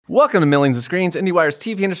Welcome to Millions of Screens, IndieWire's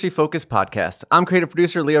TV industry-focused podcast. I'm creative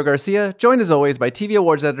producer Leo Garcia, joined as always by TV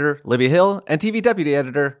Awards editor Libby Hill and TV deputy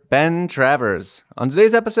editor Ben Travers. On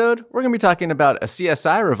today's episode, we're going to be talking about a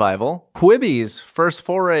CSI revival, Quibi's first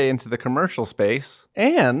foray into the commercial space,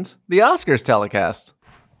 and the Oscars telecast.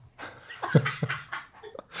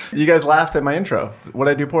 You guys laughed at my intro. What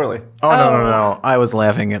did I do poorly? Oh, no. I was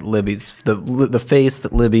laughing at Libby's, the face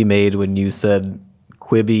that Libby made when you said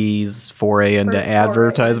Quibi's foray into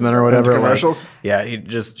advertisement or whatever. Commercials?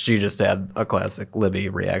 She just had a classic Libby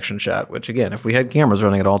reaction shot, which again, if we had cameras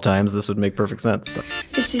running at all times, this would make perfect sense. But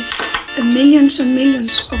This is millions and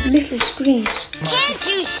millions of little screens. Can't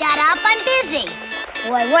you shut up? I'm busy.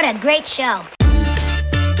 Boy, what a great show.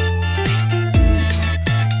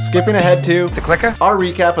 Skipping ahead to the clicker, our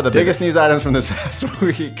recap of the biggest news items from this past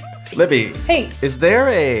week. Libby, Hey. is there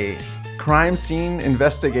a crime scene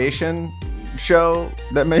investigation show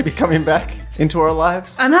that may be coming back into our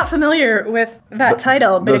lives? I'm not familiar with that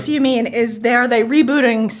title, but if you mean, are they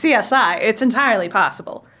rebooting CSI? It's entirely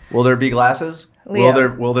possible. Will there be glasses?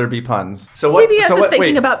 Leo. Will there be puns? CBS is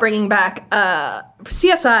thinking about bringing back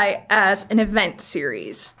CSI as an event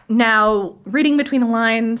series. Now, reading between the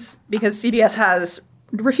lines, because CBS has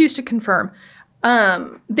refused to confirm,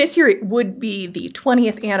 this year would be the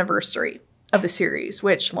 20th anniversary of the series,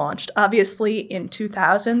 which launched obviously in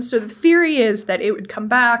 2000. So the theory is that it would come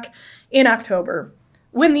back in October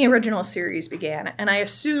when the original series began, and I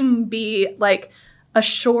assume be like a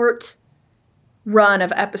short run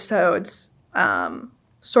of episodes,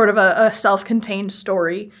 sort of a self-contained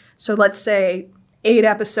story. So let's say 8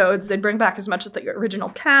 episodes, they'd bring back as much of the original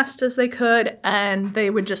cast as they could, and they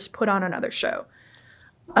would just put on another show.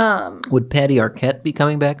 would Patty Arquette be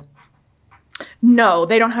coming back? No,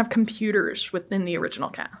 they don't have computers within the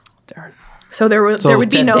original cast. So there would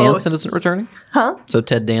be Ted no... Danson isn't returning? Huh? So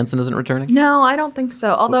Ted Danson isn't returning? No, I don't think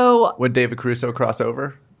so. Although, Would David Caruso cross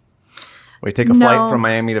over? Will he take a flight from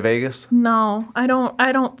Miami to Vegas? no, I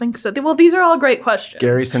don't think so. Well, these are all great questions.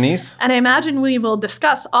 Gary Sinise? And I imagine we will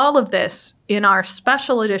discuss all of this in our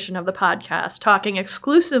special edition of the podcast, talking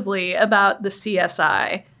exclusively about the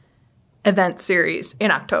CSI event series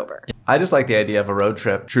in October. I just like the idea of a road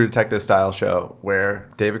trip, True Detective style show where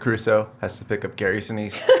David Caruso has to pick up Gary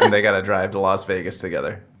Sinise and they got to drive to Las Vegas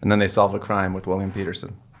together. And then they solve a crime with William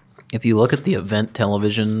Peterson. If you look at the event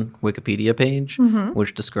television Wikipedia page,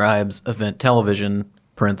 which describes event television,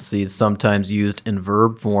 parentheses, sometimes used in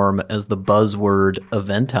verb form as the buzzword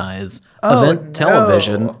eventize. Event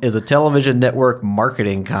television is a television network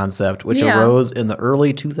marketing concept which arose in the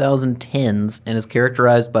early 2010s and is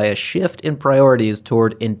characterized by a shift in priorities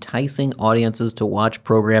toward enticing audiences to watch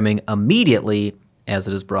programming immediately as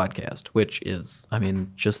it is broadcast, which is,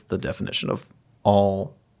 just the definition of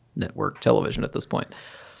all network television at this point.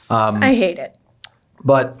 I hate it.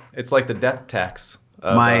 But It's like the death tax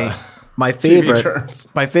of my TV terms.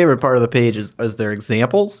 favorite part of the page is their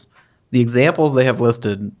examples. The examples they have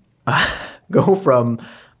listed go from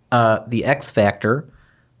the X Factor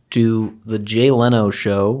to the Jay Leno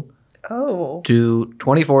Show to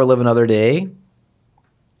 24 Live Another Day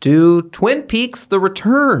to Twin Peaks: The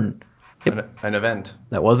Return. An event.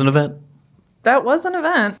 That was an event. That was an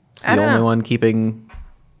event. It's the only one keeping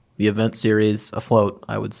the event series afloat,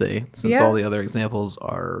 I would say, since all the other examples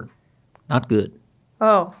are not good.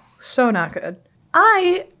 Oh, so not good.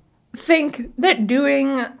 I think that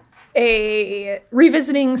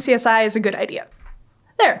revisiting CSI is a good idea.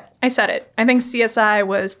 There, I said it. I think CSI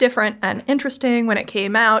was different and interesting when it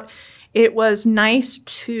came out. It was a nice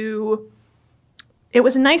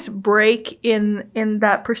break in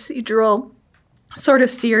that procedural sort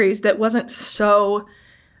of series that wasn't so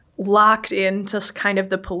locked into kind of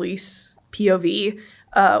the police POV,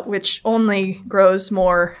 which only grows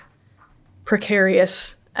more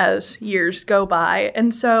precarious as years go by.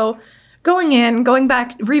 And so going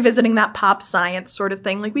back, revisiting that pop science sort of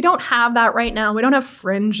thing, like we don't have that right now. We don't have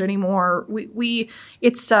Fringe anymore.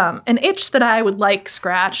 It's an itch that I would like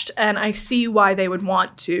scratched, and I see why they would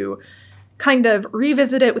want to kind of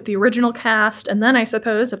revisit it with the original cast. And then I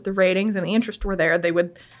suppose if the ratings and the interest were there, they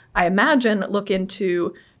would, I imagine, look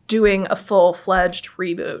into doing a full-fledged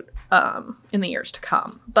reboot in the years to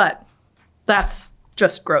come. But that's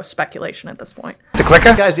just gross speculation at this point. The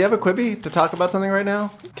clicker? Guys, do you have a Quibi to talk about something right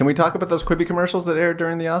now? Can we talk about those Quibi commercials that aired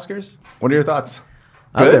during the Oscars? What are your thoughts?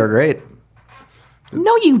 Oh, they were great.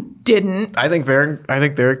 No, you didn't. I think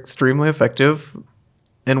they're extremely effective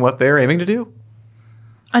in what they're aiming to do.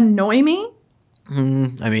 Annoy me?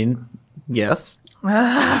 Yes.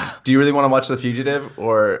 Do you really want to watch The Fugitive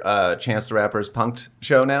or Chance the Rapper's Punk'd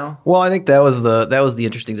show now? Well, I think that was the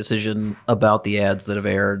interesting decision about the ads that have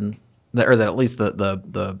aired or that at least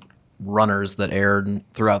the runners that aired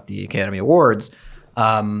throughout the Academy Awards,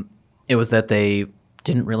 it was that they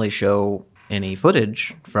didn't really show any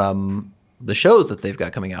footage from the shows that they've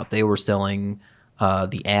got coming out. They were selling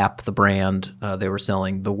the app, the brand. They were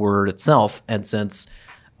selling the word itself. And since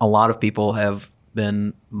a lot of people have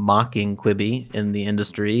been mocking Quibi in the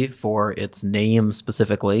industry for its name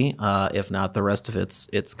specifically, if not the rest of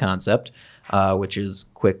its concept, which is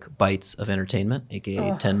quick bites of entertainment,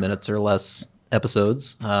 aka 10 minutes or less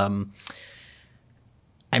episodes. I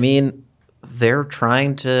mean, they're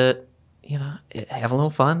trying to, have a little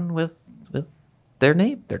fun with their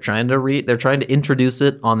name. They're trying to introduce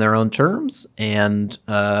it on their own terms, and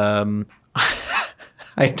I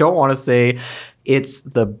don't want to say it's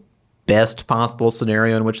the best possible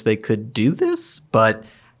scenario in which they could do this, but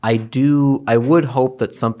I would hope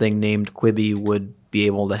that something named Quibi would be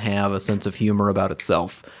able to have a sense of humor about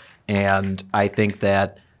itself. And I think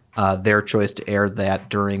that their choice to air that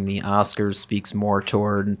during the Oscars speaks more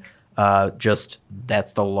toward just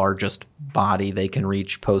that's the largest body they can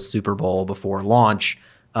reach post Super Bowl before launch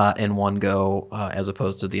in one go, as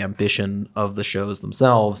opposed to the ambition of the shows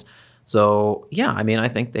themselves. So, yeah, I mean, I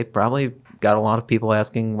think they probably got a lot of people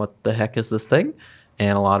asking, what the heck is this thing?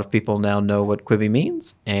 And a lot of people now know what Quibi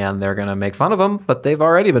means, and they're going to make fun of them, but they've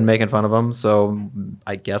already been making fun of them, so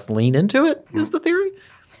I guess lean into it is the theory.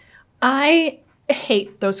 I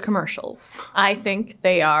hate those commercials. I think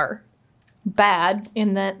they are bad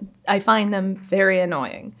in that I find them very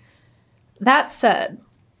annoying. That said,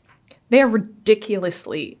 they are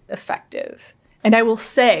ridiculously effective. And I will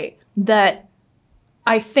say that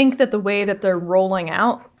I think that the way that they're rolling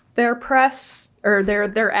out their press or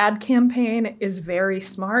their ad campaign is very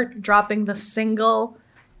smart, dropping the single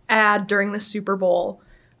ad during the Super Bowl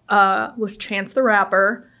with Chance the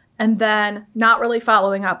Rapper and then not really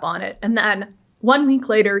following up on it. And then 1 week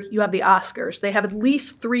later, you have the Oscars. They have at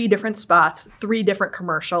least 3 different spots, 3 different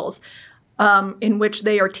commercials in which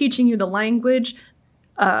they are teaching you the language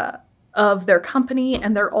of their company,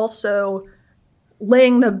 and they're also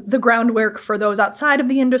laying the groundwork for those outside of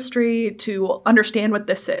the industry to understand what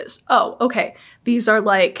this is. Oh, okay. These are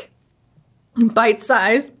like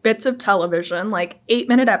bite-sized bits of television, like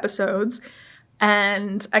 8-minute episodes,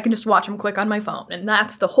 and I can just watch them quick on my phone. And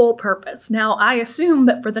that's the whole purpose. Now, I assume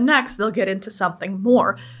that for the next, they'll get into something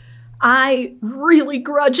more. I really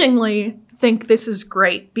grudgingly think this is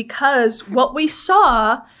great because what we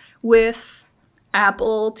saw with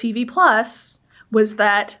Apple TV Plus was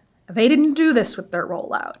that they didn't do this with their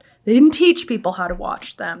rollout. They didn't teach people how to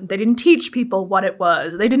watch them. They didn't teach people what it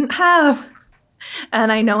was. They didn't have, and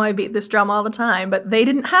I know I beat this drum all the time, but they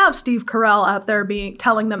didn't have Steve Carell out there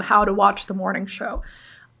telling them how to watch the morning show.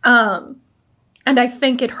 And I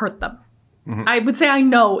think it hurt them. Mm-hmm. I would say I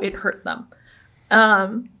know it hurt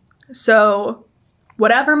them. So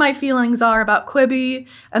whatever my feelings are about Quibi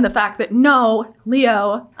and the fact that, no,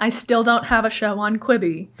 Leo, I still don't have a show on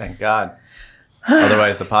Quibi. Thank God.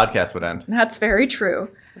 Otherwise, the podcast would end. That's very true.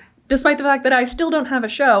 Despite the fact that I still don't have a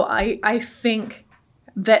show, I think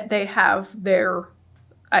that they have their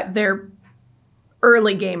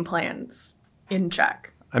early game plans in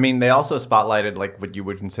check. I mean, they also spotlighted like what you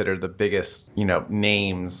would consider the biggest,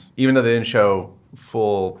 names. Even though they didn't show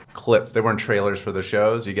full clips, they weren't trailers for the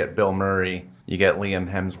shows. You get Bill Murray, you get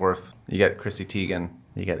Liam Hemsworth, you get Chrissy Teigen,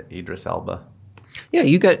 you get Idris Elba. Yeah,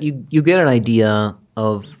 you get an idea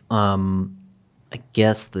of I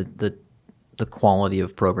guess the quality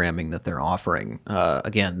of programming that they're offering.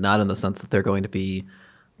 Again, not in the sense that they're going to be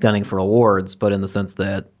gunning for awards, but in the sense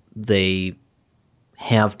that they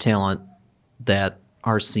have talent that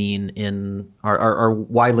are seen are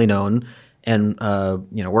widely known and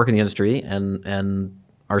work in the industry and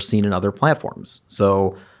are seen in other platforms.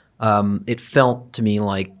 So it felt to me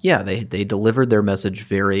like, yeah, they delivered their message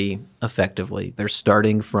very effectively. They're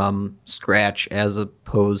starting from scratch as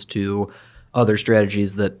opposed to other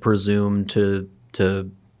strategies that presume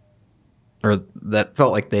or that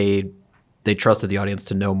felt like they trusted the audience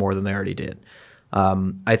to know more than they already did.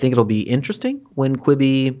 I think it'll be interesting when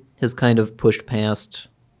Quibi has kind of pushed past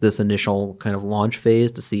this initial kind of launch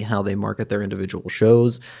phase to see how they market their individual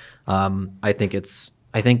shows. I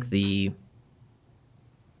think the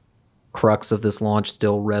crux of this launch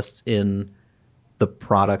still rests in the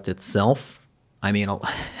product itself. I mean,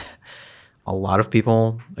 a lot of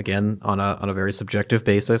people, again, on a very subjective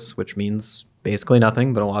basis, which means basically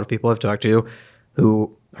nothing, but a lot of people I've talked to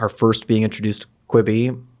who are first being introduced to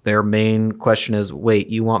Quibi, their main question is, wait,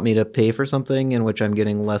 you want me to pay for something in which I'm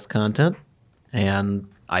getting less content? And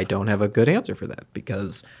I don't have a good answer for that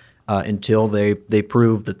because until they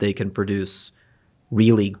prove that they can produce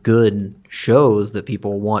really good shows that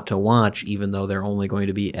people want to watch, even though they're only going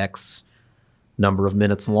to be X number of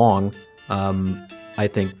minutes long. I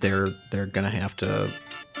think they're going to have to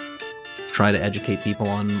try to educate people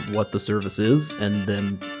on what the service is, and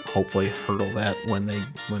then hopefully hurdle that when they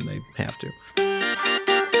have to.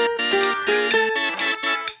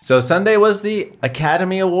 So Sunday was the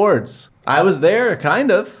Academy Awards. I was there, kind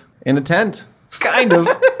of, in a tent. Kind of.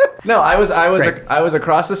 No, I was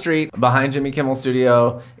across the street behind Jimmy Kimmel's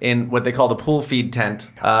studio in what they call the pool feed tent,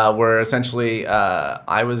 where essentially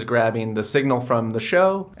I was grabbing the signal from the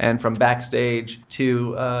show and from backstage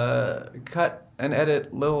to cut and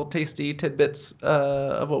edit little tasty tidbits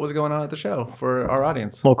of what was going on at the show for our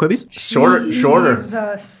audience. Little quibbies? Shorter.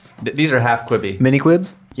 Jesus. These are half quibby. Mini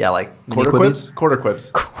quibs? Yeah, like Mini quarter quibbies? quibs. Quarter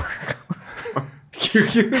quibs.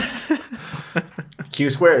 QQs. Q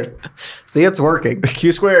squared. See, it's working.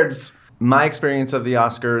 Q squareds. My experience of the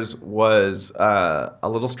Oscars was a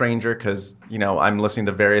little stranger because, you know, I'm listening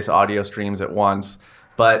to various audio streams at once.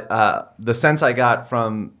 But the sense I got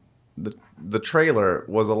from the trailer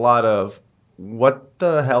was a lot of, what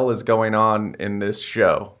the hell is going on in this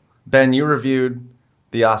show? Ben, you reviewed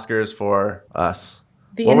the Oscars for us.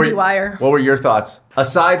 The IndieWire. What were your thoughts?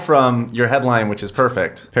 Aside from your headline, which is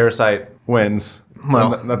perfect, Parasite wins.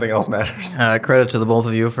 Well, So nothing else matters. Credit to the both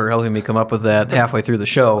of you for helping me come up with that halfway through the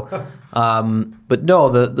show. But no,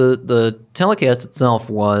 the telecast itself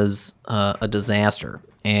was a disaster.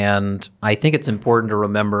 And I think it's important to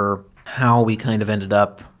remember how we kind of ended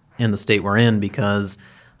up in the state we're in, because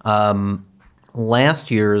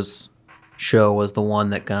last year's show was the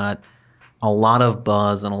one that got a lot of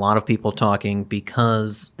buzz and a lot of people talking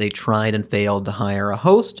because they tried and failed to hire a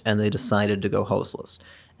host and they decided to go hostless.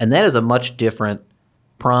 And that is a much different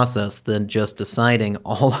process than just deciding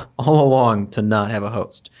all along to not have a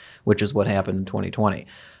host, which is what happened in 2020.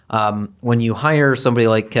 When you hire somebody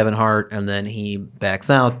like Kevin Hart and then he backs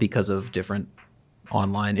out because of different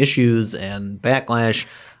online issues and backlash,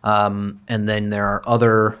 and then there are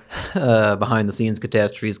other behind-the-scenes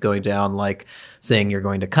catastrophes going down, like saying you're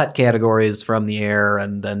going to cut categories from the air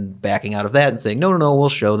and then backing out of that and saying, no, we'll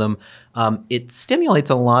show them. It stimulates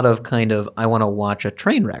a lot of kind of, I want to watch a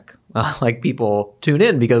train wreck. Like people tune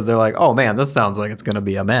in because they're like, oh man, this sounds like it's going to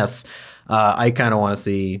be a mess. I kind of want to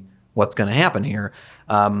see what's going to happen here.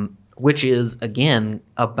 Which is, again,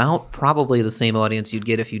 about probably the same audience you'd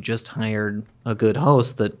get if you just hired a good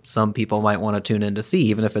host that some people might want to tune in to see,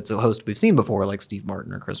 even if it's a host we've seen before, like Steve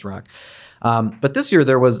Martin or Chris Rock. But this year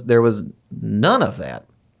there was none of that.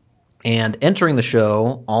 And entering the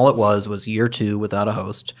show, all it was year 2 without a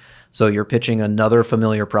host. So you're pitching another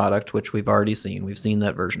familiar product, which we've already seen. We've seen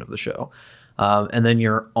that version of the show. And then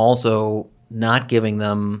you're also not giving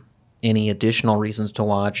them any additional reasons to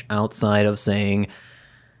watch outside of saying,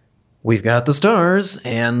 we've got the stars,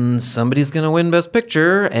 and somebody's going to win Best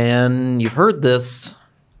Picture, and you've heard this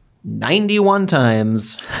 91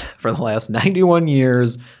 times for the last 91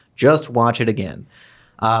 years. Just watch it again.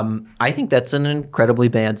 I think that's an incredibly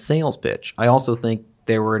bad sales pitch. I also think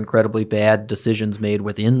there were incredibly bad decisions made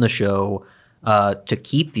within the show to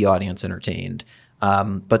keep the audience entertained.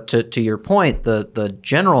 But to your point, the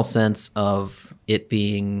general sense of it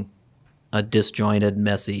being a disjointed,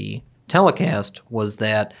 messy telecast was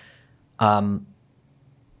that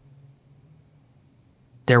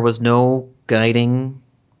there was no guiding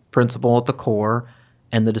principle at the core,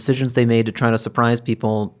 and the decisions they made to try to surprise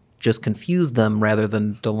people just confused them rather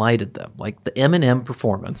than delighted them. Like the Eminem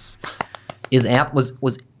performance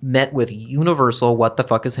was met with universal "what the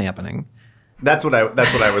fuck is happening." That's what I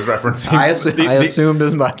was referencing. I assumed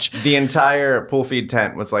as much. The entire pool feed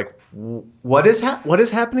tent was like, what is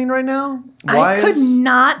happening right now? I could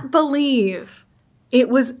not believe it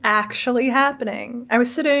was actually happening. I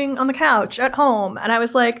was sitting on the couch at home and I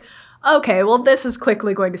was like, okay, well, this is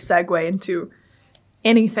quickly going to segue into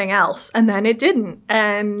anything else. And then it didn't.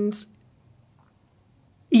 And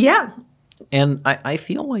yeah. And I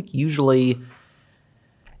feel like usually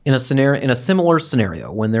in a similar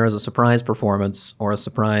scenario, when there is a surprise performance or a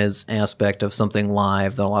surprise aspect of something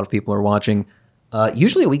live that a lot of people are watching,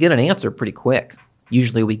 usually we get an answer pretty quick.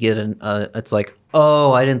 Usually we get it's like,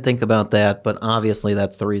 oh, I didn't think about that, but obviously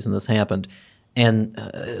that's the reason this happened. And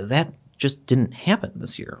that just didn't happen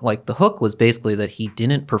this year. Like the hook was basically that he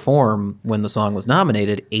didn't perform when the song was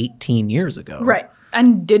nominated 18 years ago. Right.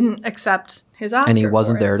 And didn't accept his Oscar. And he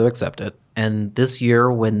wasn't there to accept it. And this year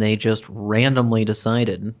when they just randomly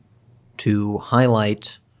decided to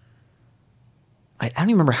highlight, I don't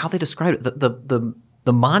even remember how they described it. The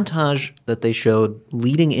montage that they showed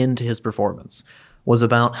leading into his performance was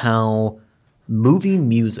about how movie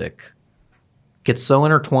music get so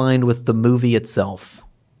intertwined with the movie itself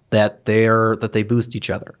that they boost each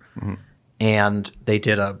other. Mm-hmm. And they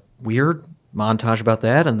did a weird montage about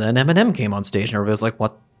that, and then Eminem came on stage, and everybody was like,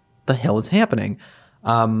 "What the hell is happening?"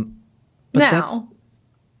 But now,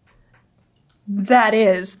 that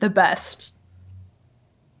is the best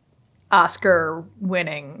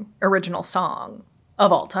Oscar-winning original song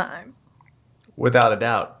of all time. Without a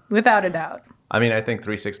doubt. Without a doubt. I mean, I think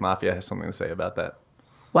 3 6 Mafia has something to say about that.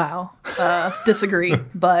 Wow. Disagree,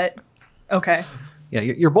 but okay. Yeah,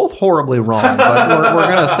 you're both horribly wrong, but we're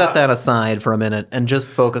going to set that aside for a minute and just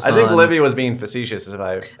focus on... I think Livy was being facetious.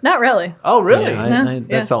 Not really. Oh, really? Yeah,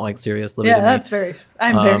 that felt like serious Livy to me. That's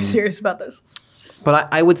I'm very serious about this. But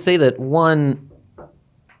I would say that, one,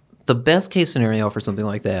 the best case scenario for something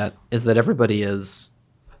like that is that everybody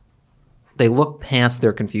they look past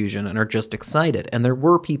their confusion and are just excited. And there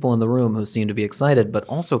were people in the room who seemed to be excited, but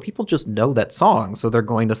also people just know that song, so they're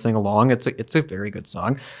going to sing along. It's a very good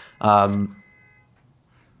song.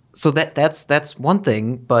 So that's one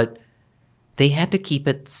thing, but they had to keep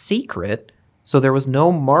it secret. So there was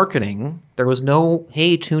no marketing. There was no,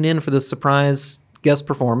 hey, tune in for this surprise guest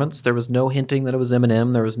performance. There was no hinting that it was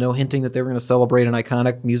Eminem. There was no hinting that they were going to celebrate an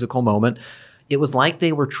iconic musical moment. It was like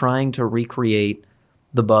they were trying to recreate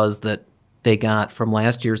the buzz that they got from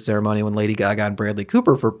last year's ceremony when Lady Gaga and Bradley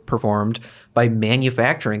Cooper performed by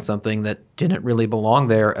manufacturing something that didn't really belong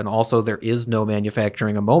there. And also there is no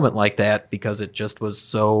manufacturing a moment like that because it just was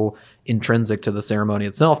so intrinsic to the ceremony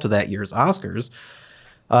itself, to that year's Oscars.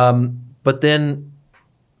 But then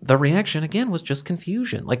the reaction, again, was just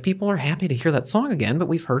confusion. Like, people are happy to hear that song again, but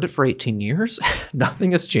we've heard it for 18 years.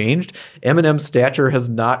 Nothing has changed. Eminem's stature has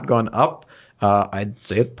not gone up. I'd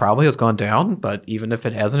say it probably has gone down, but even if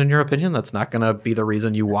it hasn't, in your opinion, that's not going to be the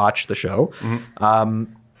reason you watch the show.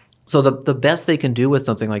 Mm-hmm. So the best they can do with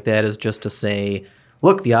something like that is just to say,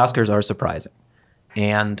 look, the Oscars are surprising.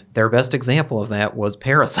 And their best example of that was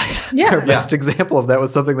Parasite. Yeah. Their best example of that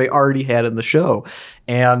was something they already had in the show.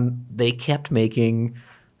 And they kept making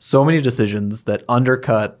so many decisions that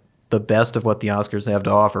undercut the best of what the Oscars have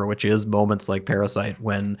to offer, which is moments like Parasite,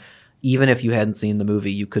 when even if you hadn't seen the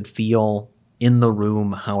movie, you could feel in the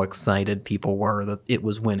room how excited people were that it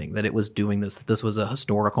was winning, that it was doing this, that this was a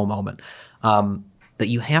historical moment. That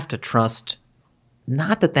you have to trust,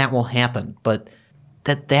 not that will happen, but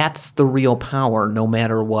that's the real power no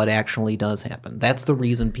matter what actually does happen. That's the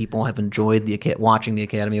reason people have enjoyed watching the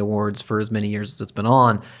Academy Awards for as many years as it's been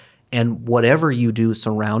on. And whatever you do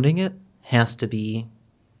surrounding it has to be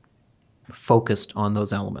focused on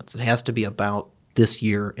those elements. It has to be about this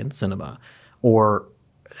year in cinema, or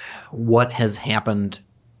what has happened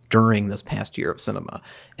during this past year of cinema.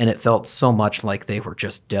 And it felt so much like they were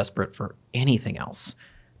just desperate for anything else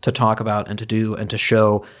to talk about and to do and to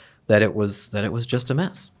show that it was just a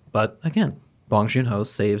mess. But again, Bong Joon-ho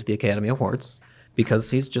saved the Academy Awards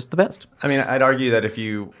because he's just the best. I mean, I'd argue that if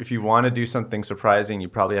you want to do something surprising, you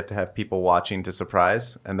probably have to have people watching to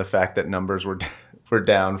surprise. And the fact that numbers were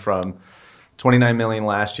down from 29 million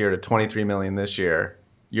last year to 23 million this year,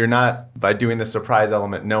 you're not, by doing the surprise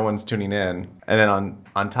element, no one's tuning in. And then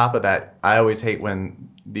on top of that, I always hate when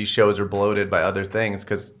these shows are bloated by other things,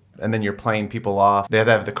 and then you're playing people off. They have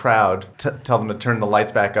to have the crowd tell them to turn the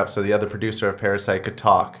lights back up so the other producer of Parasite could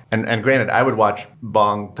talk. And granted, I would watch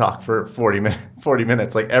Bong talk for 40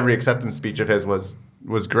 minutes. Like, every acceptance speech of his was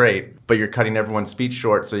great, but you're cutting everyone's speech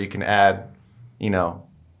short so you can add,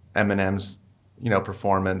 Eminem's,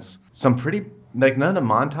 performance. Some pretty... Like, none of the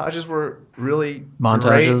montages were really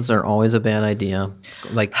Montages great. Are always a bad idea.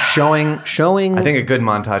 Like, showing. I think a good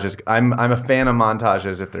montage is... I'm a fan of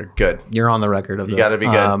montages if they're good. You're on the record of this. You got to be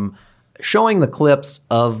good. Showing the clips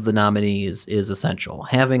of the nominees is essential.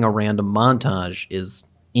 Having a random montage is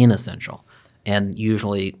inessential and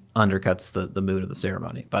usually undercuts the mood of the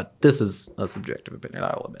ceremony. But this is a subjective opinion,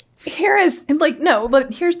 I will admit. Here's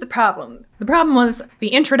the problem. The problem was the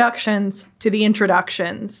introductions to the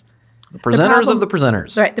introductions. The presenters of the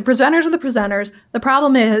presenters. Right, the presenters of the presenters. The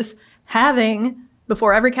problem is having,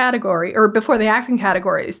 before every category, or before the acting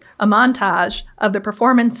categories, a montage of the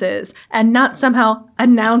performances and not somehow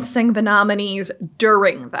announcing the nominees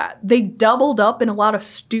during that. They doubled up in a lot of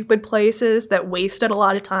stupid places that wasted a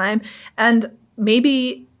lot of time. And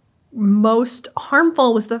maybe most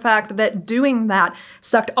harmful was the fact that doing that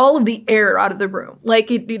sucked all of the air out of the room.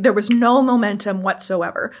 Like, there was no momentum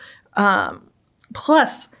whatsoever.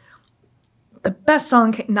 Plus... the best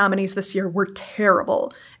song nominees this year were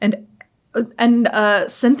terrible. And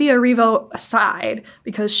Cynthia Erivo aside,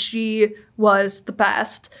 because she was the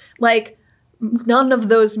best, like, none of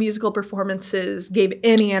those musical performances gave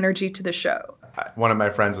any energy to the show. one of my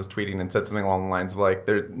friends was tweeting and said something along the lines of like,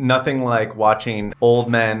 there's nothing like watching old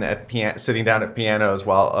men sitting down at pianos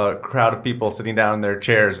while a crowd of people sitting down in their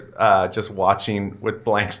chairs just watching with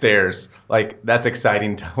blank stares. Like, that's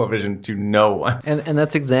exciting television to no one. And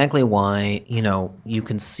that's exactly why, you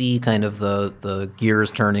can see kind of the gears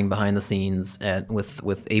turning behind the scenes with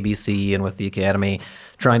ABC and with the Academy,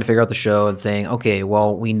 trying to figure out the show and saying, okay,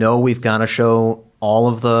 well, we know we've got to show all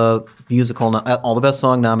of the all the best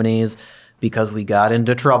song nominees because we got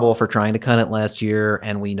into trouble for trying to cut it last year,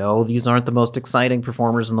 and we know these aren't the most exciting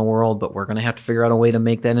performers in the world, but we're going to have to figure out a way to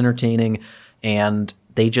make that entertaining. And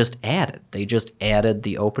they just added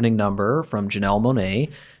the opening number from Janelle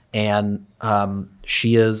Monáe, and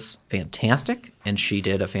she is fantastic, and she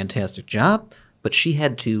did a fantastic job, but she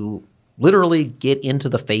had to literally get into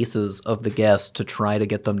the faces of the guests to try to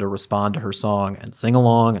get them to respond to her song and sing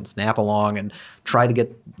along and snap along and try to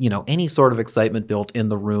get, any sort of excitement built in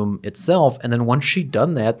the room itself. And then once she'd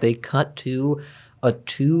done that, they cut to a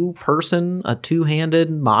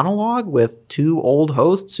two-handed monologue with two old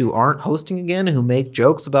hosts who aren't hosting again, who make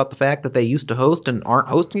jokes about the fact that they used to host and aren't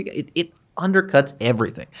hosting. It undercuts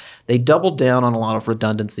everything. They doubled down on a lot of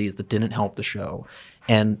redundancies that didn't help the show.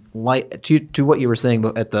 And like to what you were saying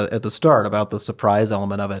at the start about the surprise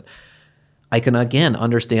element of it, I can again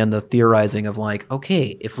understand the theorizing of like,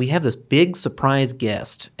 okay, if we have this big surprise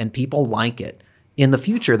guest and people like it, in the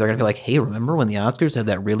future they're going to be like, hey, remember when the Oscars had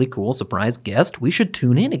that really cool surprise guest? We should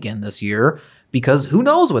tune in again this year because who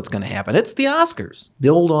knows what's going to happen? It's the Oscars.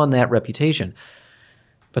 Build on that reputation.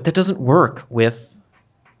 But that doesn't work with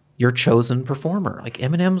your chosen performer. Like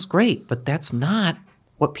Eminem's great, but that's not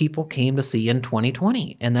what people came to see in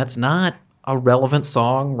 2020. And that's not a relevant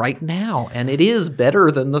song right now. And it is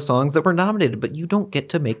better than the songs that were nominated, but you don't get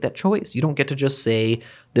to make that choice. You don't get to just say,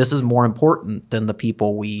 this is more important than the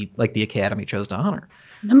people the Academy chose to honor.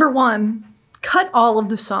 Number one, cut all of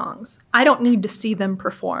the songs. I don't need to see them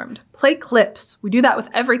performed. Play clips. We do that with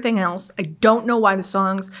everything else. I don't know why the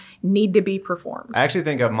songs need to be performed. I actually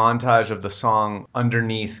think a montage of the song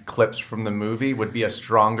underneath clips from the movie would be a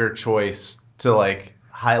stronger choice to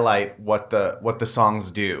highlight what the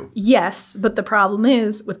songs do. Yes, but the problem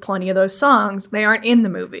is with plenty of those songs, they aren't in the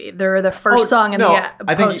movie. They're the first song in the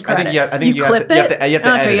post credits. I think you have to edit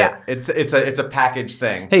it. It's a package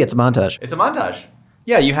thing. Hey, it's a montage. It's a montage.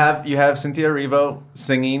 Yeah, you have Cynthia Erivo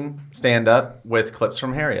singing stand up with clips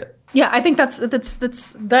from Harriet. Yeah, I think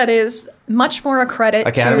that is much more a credit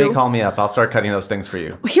Academy, to... call me up. I'll start cutting those things for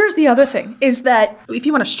you. Here's the other thing, is that if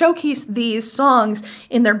you want to showcase these songs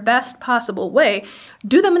in their best possible way,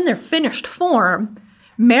 do them in their finished form,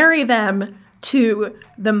 marry them to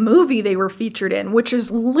the movie they were featured in, which is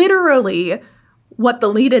literally what the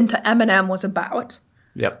lead-in to Eminem was about.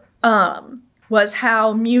 Yep. Was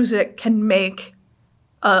how music can make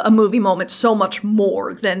a movie moment so much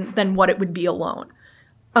more than what it would be alone.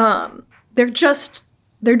 They're just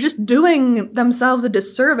doing themselves a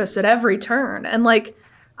disservice at every turn. And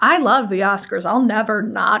I love the Oscars. I'll never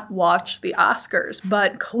not watch the Oscars,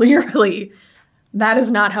 but clearly that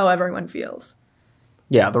is not how everyone feels.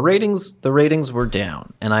 Yeah, the ratings were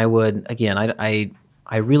down. And I would, again, I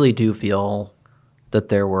really do feel that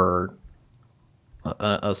there were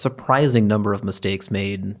a surprising number of mistakes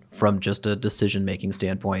made from just a decision-making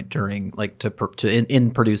standpoint during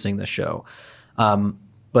in producing the show.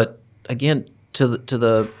 But again, to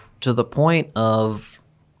the point of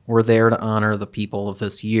we're there to honor the people of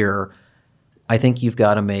this year, I think you've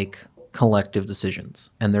got to make collective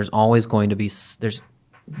decisions. And there's always going to be, there's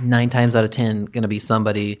 9 times out of 10 going to be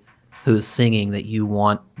somebody who's singing that you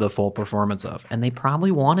want the full performance of. And they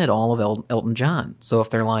probably wanted all of Elton John. So if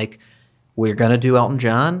they're like, we're going to do Elton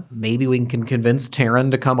John, maybe we can convince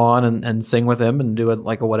Taryn to come on and sing with him and do it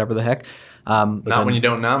a whatever the heck. Not when you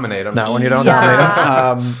don't nominate them. Not when you don't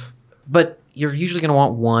nominate them. But you're usually going to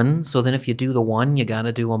want one. So then if you do the one, you got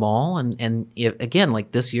to do them all. And if, again,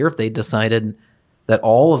 this year, if they decided that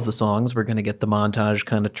all of the songs were going to get the montage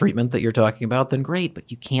kind of treatment that you're talking about, then great. But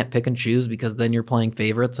you can't pick and choose because then you're playing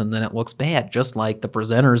favorites and then it looks bad. Just like the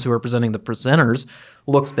presenters who are presenting the presenters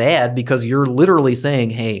looks bad because you're literally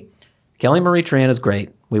saying, hey, Kelly Marie Tran is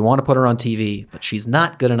great. We want to put her on TV, but she's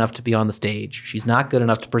not good enough to be on the stage. She's not good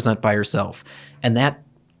enough to present by herself. And that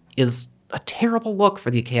is a terrible look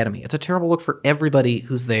for the Academy. It's a terrible look for everybody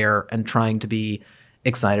who's there and trying to be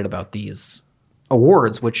excited about these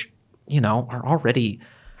awards, which, are already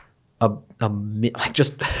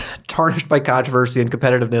just tarnished by controversy and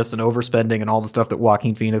competitiveness and overspending and all the stuff that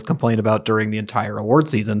Joaquin Phoenix complained about during the entire award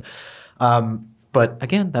season. But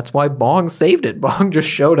again, that's why Bong saved it. Bong just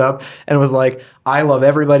showed up and was like, I love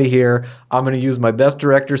everybody here. I'm going to use my best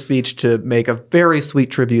director speech to make a very sweet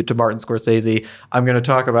tribute to Martin Scorsese. I'm going to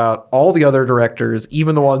talk about all the other directors,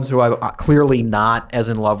 even the ones who I'm clearly not as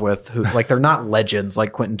in love with, who like they're not legends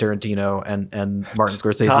like Quentin Tarantino and Martin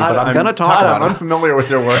Scorsese, Todd, but I'm going to talk about I'm them. unfamiliar with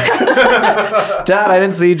their work. Todd, I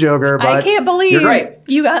didn't see Joker, but I can't believe you're great.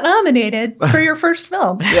 you got nominated for your first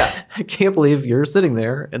film. Yeah, I can't believe you're sitting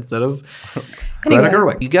there instead of Anyway. Greta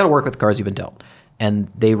Gerwig. You got to work with the cards you've been dealt.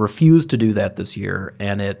 And they refused to do that this year,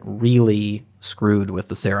 and it really screwed with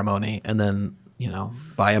the ceremony. And then,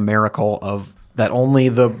 by a miracle of that, only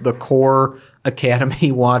the core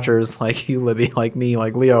Academy watchers like you, Libby, like me,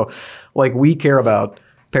 like Leo, like we care about,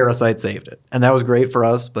 Parasite saved it. And that was great for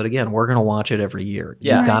us. But again, we're going to watch it every year.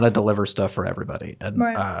 Yeah. You got to deliver stuff for everybody. And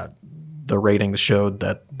the ratings showed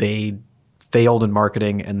that they failed in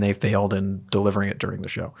marketing and they failed in delivering it during the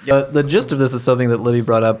show. The gist of this is something that Libby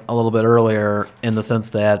brought up a little bit earlier, in the sense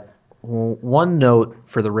that one note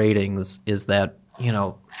for the ratings is that,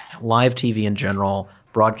 live TV in general,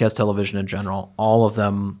 broadcast television in general, all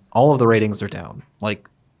of the ratings are down. Like,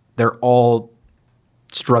 they're all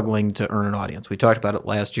struggling to earn an audience. We talked about it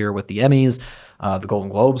last year with the Emmys. The Golden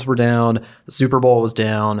Globes were down. The Super Bowl was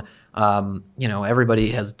down.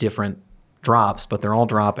 Everybody has different drops, but they're all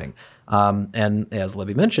dropping. And as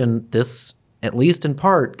Libby mentioned, this, at least in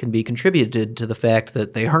part, can be contributed to the fact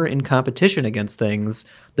that they are in competition against things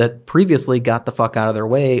that previously got the fuck out of their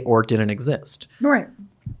way or didn't exist. Right.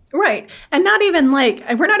 And not even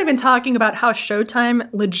we're not even talking about how Showtime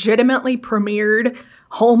legitimately premiered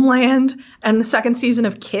Homeland and the second season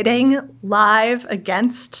of Kidding live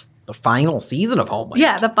against The final season of Homeland.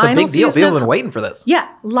 Yeah, the final It's a big deal. season People of- have been waiting for this. Yeah,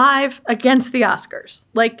 live against the Oscars.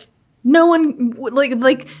 No one,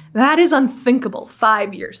 that is unthinkable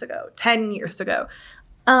 5 years ago, 10 years ago.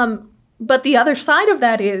 But the other side of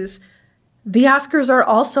that is the Oscars are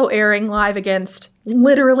also airing live against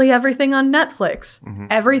literally everything on Netflix,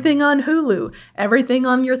 everything on Hulu, everything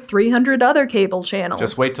on your 300 other cable channels.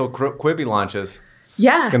 Just wait till Quibi launches.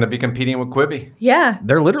 Yeah. It's going to be competing with Quibi. Yeah.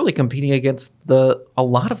 They're literally competing against a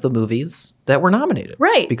lot of the movies that were nominated.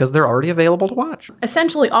 Right. Because they're already available to watch.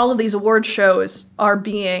 Essentially, all of these award shows are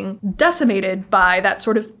being decimated by that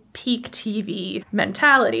sort of peak TV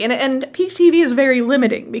mentality. And peak TV is very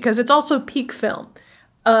limiting because it's also peak film.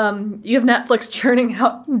 You have Netflix churning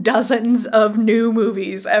out dozens of new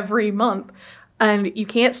movies every month, and you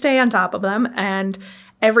can't stay on top of them, and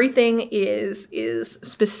everything is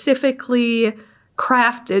specifically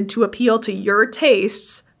crafted to appeal to your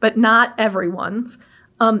tastes, but not everyone's.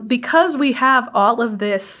 Because we have all of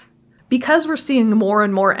this, because we're seeing more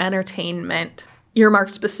and more entertainment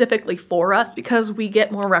earmarked specifically for us, because we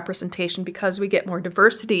get more representation, because we get more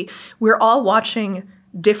diversity, we're all watching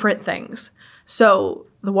different things. So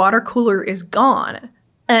the water cooler is gone.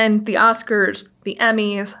 And the Oscars, the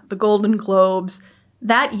Emmys, the Golden Globes,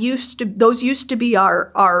 those used to be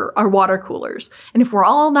our water coolers. And if we're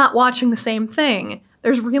all not watching the same thing,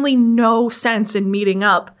 there's really no sense in meeting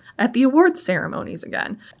up at the awards ceremonies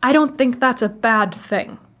again. I don't think that's a bad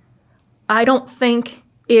thing. I don't think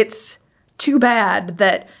it's too bad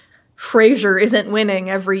that Frasier isn't winning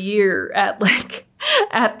every year at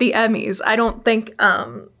the Emmys. I don't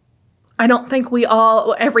think we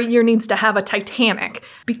all every year needs to have a Titanic,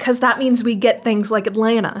 because that means we get things like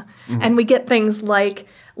Atlanta, and we get things like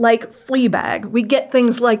Fleabag. We get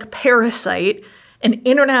things like Parasite, an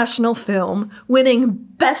international film winning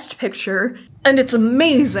Best Picture, and it's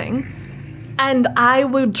amazing. And I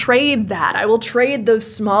would trade that. I will trade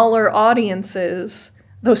those smaller audiences,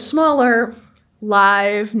 those smaller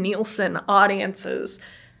live Nielsen audiences,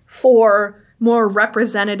 for more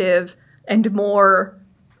representative and more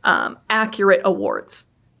accurate awards.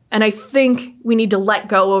 And I think we need to let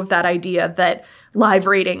go of that idea that live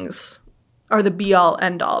ratings are the be-all,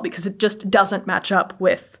 end-all, because it just doesn't match up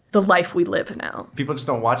with the life we live now. People just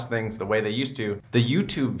don't watch things the way they used to. The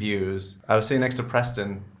YouTube views, I was sitting next to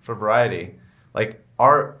Preston for Variety, like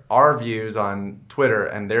our views on Twitter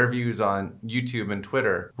and their views on YouTube and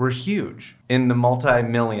Twitter were huge, in the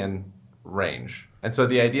multi-million range. And so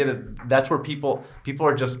the idea that that's where people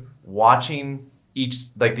are just watching each,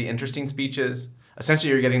 like the interesting speeches.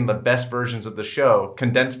 Essentially, you're getting the best versions of the show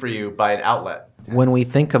condensed for you by an outlet. When we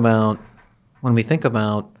think about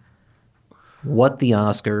what the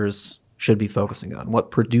Oscars should be focusing on,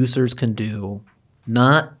 what producers can do,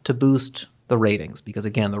 not to boost the ratings, because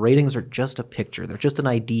again, the ratings are just a picture. They're just an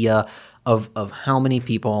idea of how many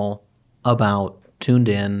people about tuned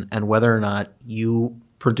in and whether or not you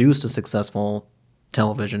produced a successful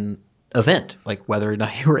television event, like whether or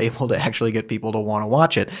not you were able to actually get people to want to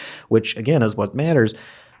watch it, which again is what matters.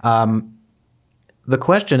 The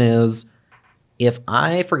question is if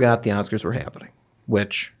I forgot the Oscars were happening,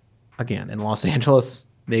 which, again, in Los Angeles,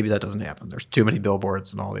 maybe that doesn't happen. There's too many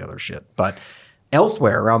billboards and all the other shit. But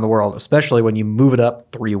elsewhere around the world, especially when you move it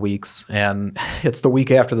up 3 weeks and it's the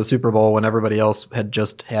week after the Super Bowl when everybody else had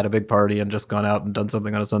just had a big party and just gone out and done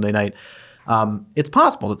something on a Sunday night, it's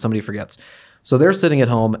possible that somebody forgets. So they're sitting at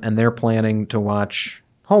home and they're planning to watch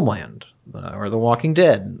Homeland or The Walking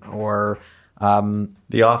Dead or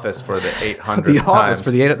The Office for the 800th The Office times.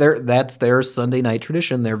 for the that's their Sunday night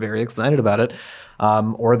tradition. They're very excited about it.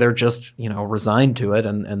 Or they're just, resigned to it,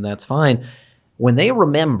 and that's fine. When they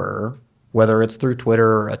remember, whether it's through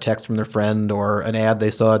Twitter or a text from their friend or an ad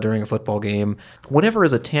they saw during a football game, whatever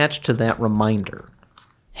is attached to that reminder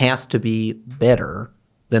has to be better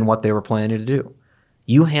than what they were planning to do.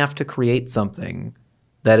 You have to create something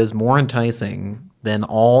that is more enticing than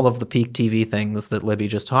all of the peak TV things that Libby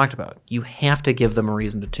just talked about. You have to give them a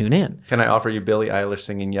reason to tune in. Can I offer you Billie Eilish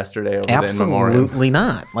singing Yesterday over the In Memoriam? Absolutely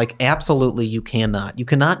not. Absolutely you cannot. You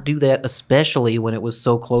cannot do that, especially when it was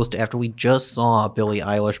so close to after we just saw Billie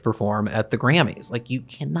Eilish perform at the Grammys. You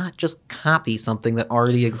cannot just copy something that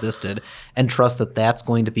already existed and trust that that's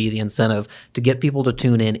going to be the incentive to get people to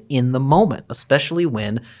tune in the moment, especially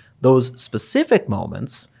when those specific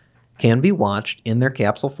moments can be watched in their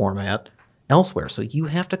capsule format elsewhere. So you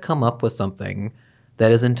have to come up with something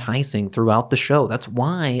that is enticing throughout the show. That's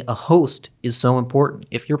why a host is so important.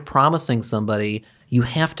 If you're promising somebody, you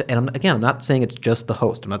have to, and again, I'm not saying it's just the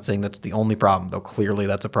host. I'm not saying that's the only problem, though clearly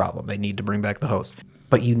that's a problem. They need to bring back the host.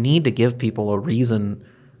 But you need to give people a reason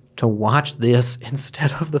to watch this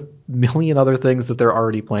instead of the million other things that they're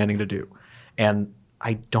already planning to do. And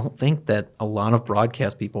I don't think that a lot of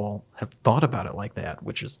broadcast people have thought about it like that,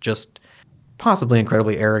 which is just possibly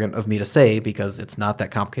incredibly arrogant of me to say because it's not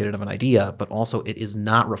that complicated of an idea, but also it is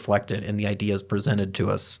not reflected in the ideas presented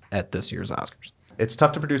to us at this year's Oscars. It's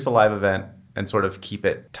tough to produce a live event and sort of keep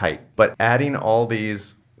it tight, but adding all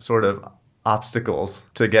these sort of obstacles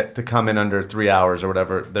to get to come in under 3 hours or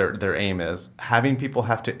whatever their aim is, having people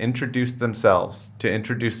have to introduce themselves to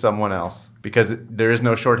introduce someone else, because there is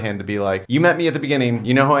no shorthand to be like, you met me at the beginning,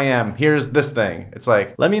 you know who I am, here's this thing. It's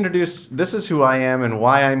like, let me introduce, this is who I am and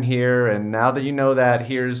why I'm here, and now that you know that,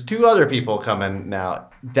 here's 2 other people coming now.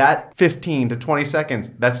 That 15 to 20 seconds,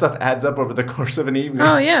 that stuff adds up over the course of an evening.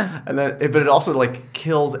 Oh yeah. And then, but it also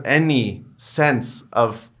kills any sense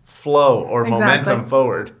of flow or momentum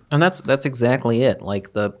forward. And that's exactly it.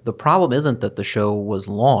 The problem isn't that the show was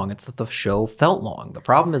long, it's that the show felt long. The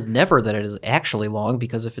problem is never that it is actually long,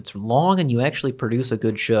 because if it's long and you actually produce a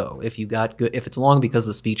good show, if it's long because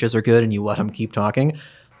the speeches are good and you let them keep talking,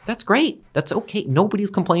 that's great. That's okay.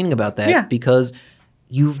 Nobody's complaining about that because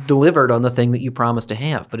you've delivered on the thing that you promised to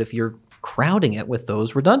have. But if you're crowding it with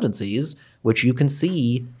those redundancies, which you can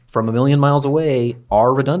see from a million miles away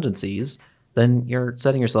are redundancies, then you're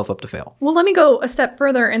setting yourself up to fail. Well, let me go a step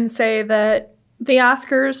further and say that the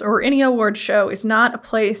Oscars or any award show is not a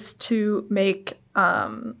place to make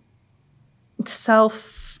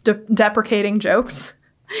self-deprecating jokes.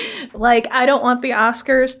 I don't want the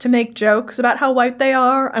Oscars to make jokes about how white they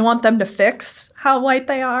are. I want them to fix how white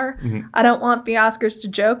they are. Mm-hmm. I don't want the Oscars to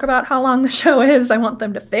joke about how long the show is. I want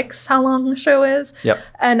them to fix how long the show is. Yep.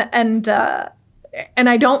 And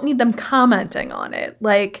I don't need them commenting on it.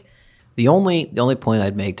 The only point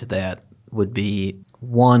I'd make to that would be,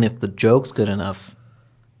 one, if the joke's good enough,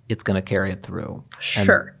 it's going to carry it through.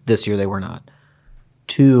 Sure. And this year they were not.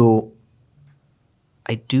 2,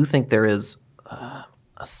 I do think there is a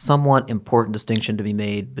somewhat important distinction to be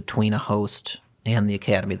made between a host and the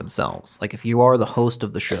Academy themselves. If you are the host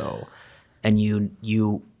of the show and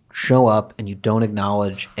you show up and you don't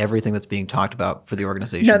acknowledge everything that's being talked about for the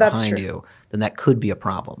organization behind you, then that could be a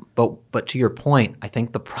problem. But to your point, I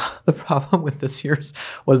think the problem with this year's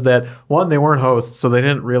was that, 1, they weren't hosts, so they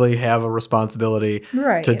didn't really have a responsibility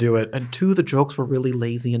to do it. And 2, the jokes were really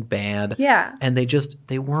lazy and bad. Yeah. And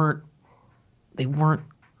they weren't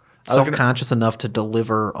self-conscious enough to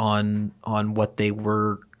deliver on what they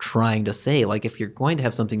were trying to say. If you're going to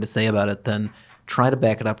have something to say about it, then try to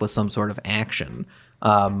back it up with some sort of action.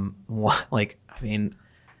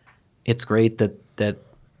 It's great that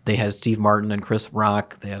they had Steve Martin and Chris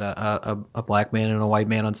Rock. They had a black man and a white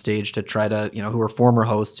man on stage to try to, who were former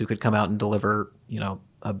hosts who could come out and deliver,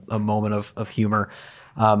 a moment of humor.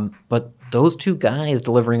 But those 2 guys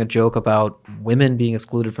delivering a joke about women being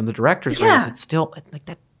excluded from the director's race, it's still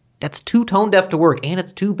that's too tone deaf to work, and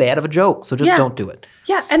it's too bad of a joke. So just don't do it.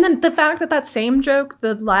 Yeah, and then the fact that same joke,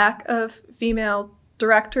 the lack of female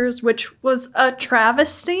directors, which was a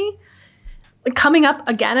travesty, coming up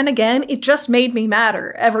again and again, it just made me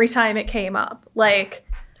madder every time it came up.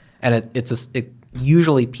 And it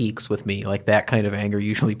usually peaks with me, like that kind of anger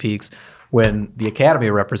usually peaks when the Academy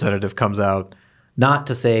representative comes out, not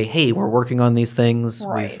to say, hey, we're working on these things,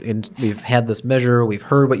 Right. we've had this measure, we've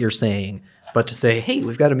heard what you're saying, but to say, hey,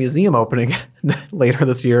 we've got a museum opening later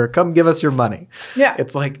this year, come give us your money. Yeah.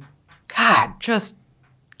 It's like, God, just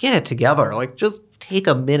get it together. Like, just take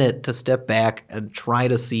a minute to step back and try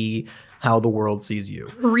to see how the world sees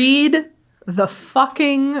you. Read the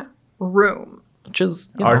fucking room. Which is,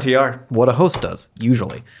 you know, RTR. what a host does,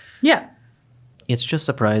 usually. Yeah. It's just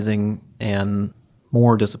surprising and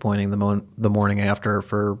more disappointing the morning after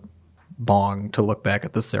for Bong to look back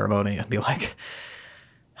at this ceremony and be like,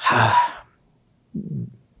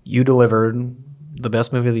 you delivered the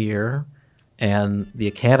best movie of the year, and the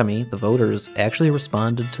Academy, the voters, actually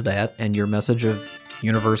responded to that and your message of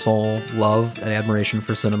universal love and admiration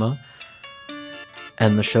for cinema.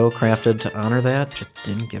 And the show crafted to honor that just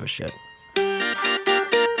didn't give a shit.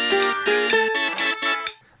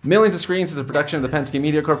 Millions of Screens is a production of the Penske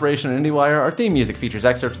Media Corporation and IndieWire. Our theme music features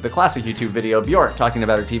excerpts of the classic YouTube video Bjork talking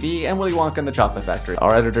about her TV and Willy Wonka and the Chocolate Factory.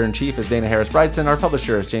 Our editor-in-chief is Dana Harris-Bridson, our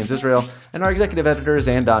publisher is James Israel, and our executive editor is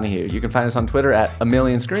Ann Donahue. You can find us on Twitter at A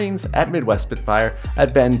Million Screens, at Midwest Spitfire,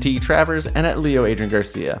 at Ben T. Travers, and at Leo Adrian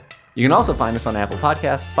Garcia. You can also find us on Apple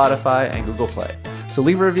Podcasts, Spotify, and Google Play. So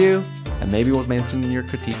leave a review, and maybe we'll mention your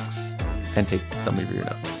critiques and take some of your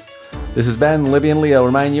notes. This has been Libby and Leo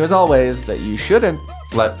reminding you, as always, that you shouldn't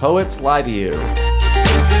let poets lie to you.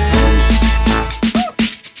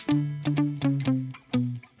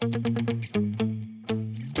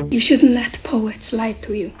 You shouldn't let poets lie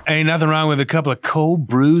to you. Ain't nothing wrong with a couple of cold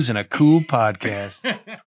brews and a cool podcast.